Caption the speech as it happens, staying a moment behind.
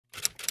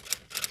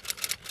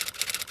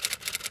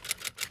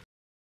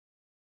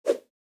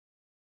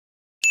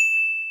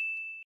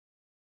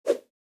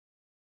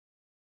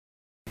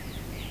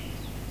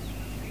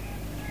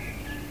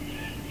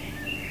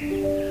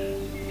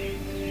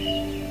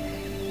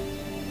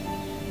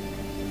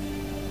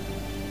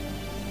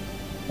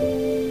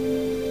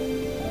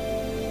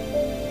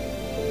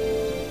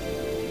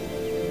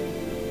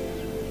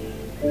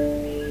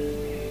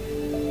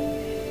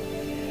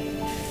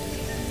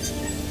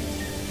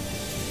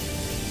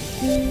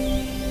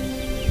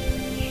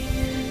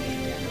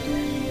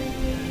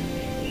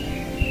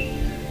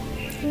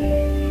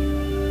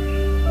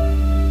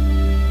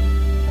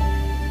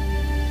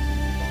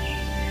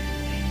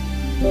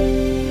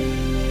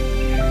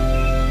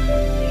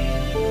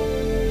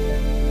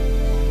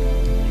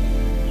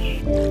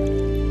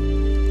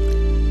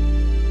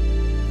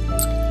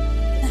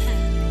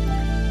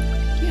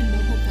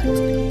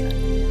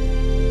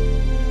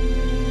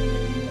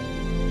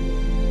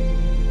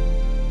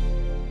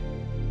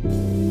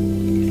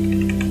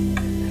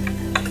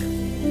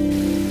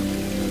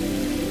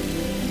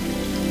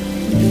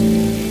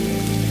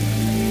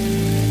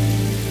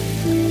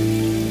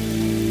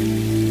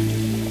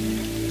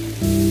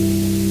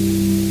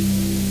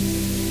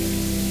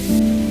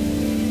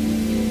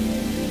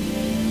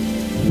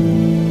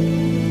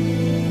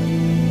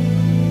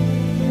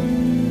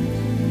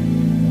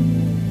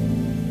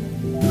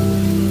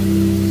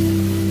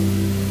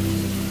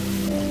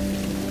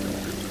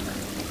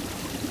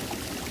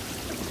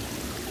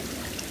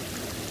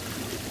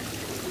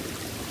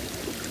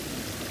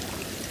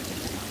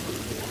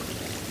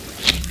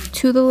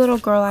To the little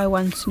girl I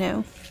once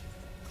knew.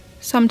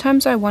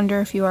 Sometimes I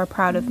wonder if you are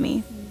proud of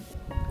me,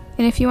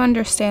 and if you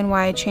understand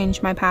why I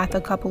changed my path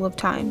a couple of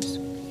times.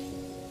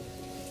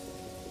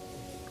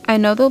 I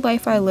know the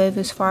life I live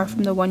is far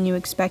from the one you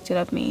expected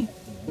of me,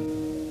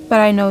 but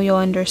I know you'll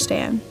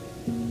understand.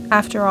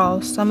 After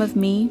all, some of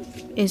me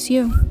is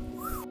you.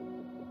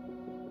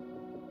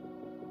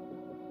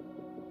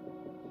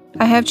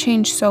 I have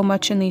changed so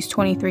much in these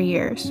 23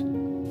 years.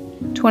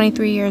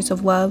 23 years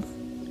of love,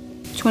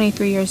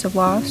 23 years of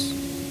loss,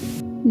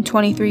 and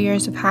 23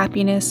 years of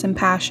happiness and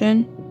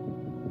passion,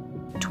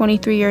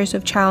 23 years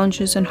of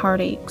challenges and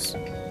heartaches.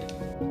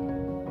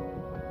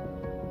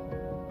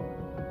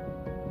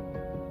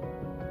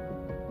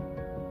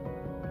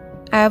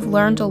 I have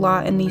learned a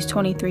lot in these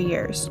 23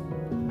 years.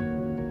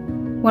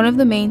 One of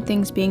the main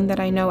things being that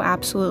I know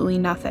absolutely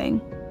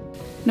nothing.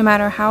 No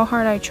matter how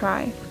hard I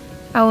try,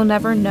 I will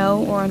never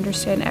know or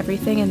understand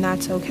everything, and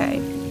that's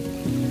okay.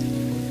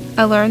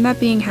 I learned that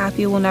being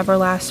happy will never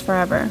last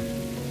forever,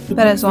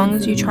 but as long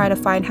as you try to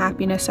find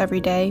happiness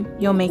every day,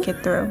 you'll make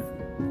it through.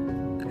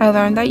 I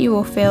learned that you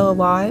will fail a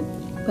lot,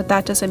 but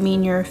that doesn't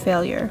mean you're a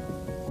failure.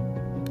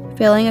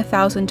 Failing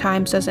 1,000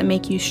 times doesn't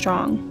make you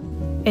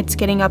strong. It's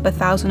getting up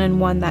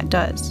 1,001 that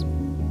does.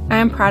 I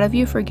am proud of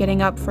you for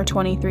getting up for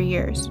 23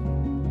 years.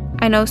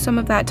 I know some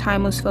of that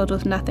time was filled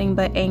with nothing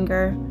but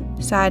anger,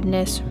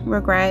 sadness,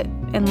 regret,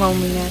 and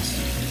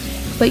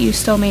loneliness, but you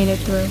still made it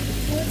through.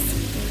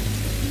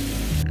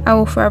 I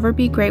will forever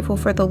be grateful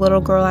for the little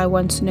girl I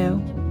once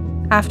knew.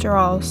 After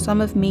all, some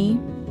of me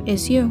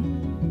is you.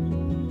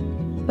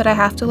 But I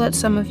have to let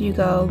some of you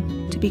go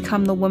to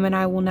become the woman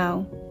I will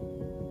know.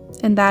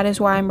 And that is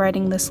why I'm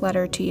writing this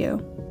letter to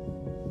you.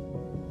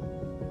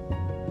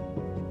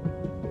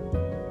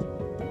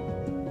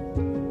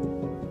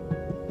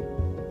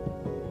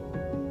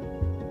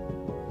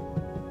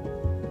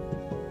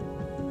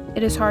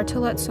 It is hard to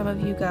let some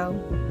of you go,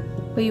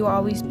 but you will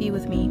always be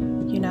with me,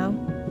 you know?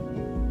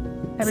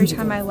 Every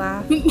time I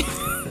laugh,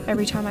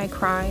 every time I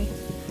cry,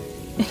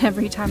 and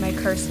every time I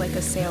curse like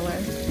a sailor.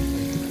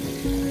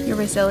 Your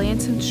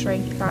resilience and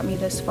strength got me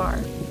this far,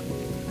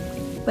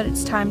 but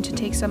it's time to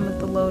take some of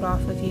the load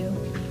off of you.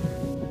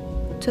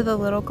 To the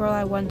little girl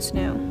I once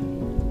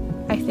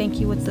knew, I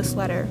thank you with this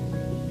letter.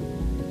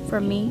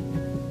 From me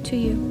to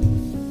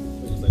you.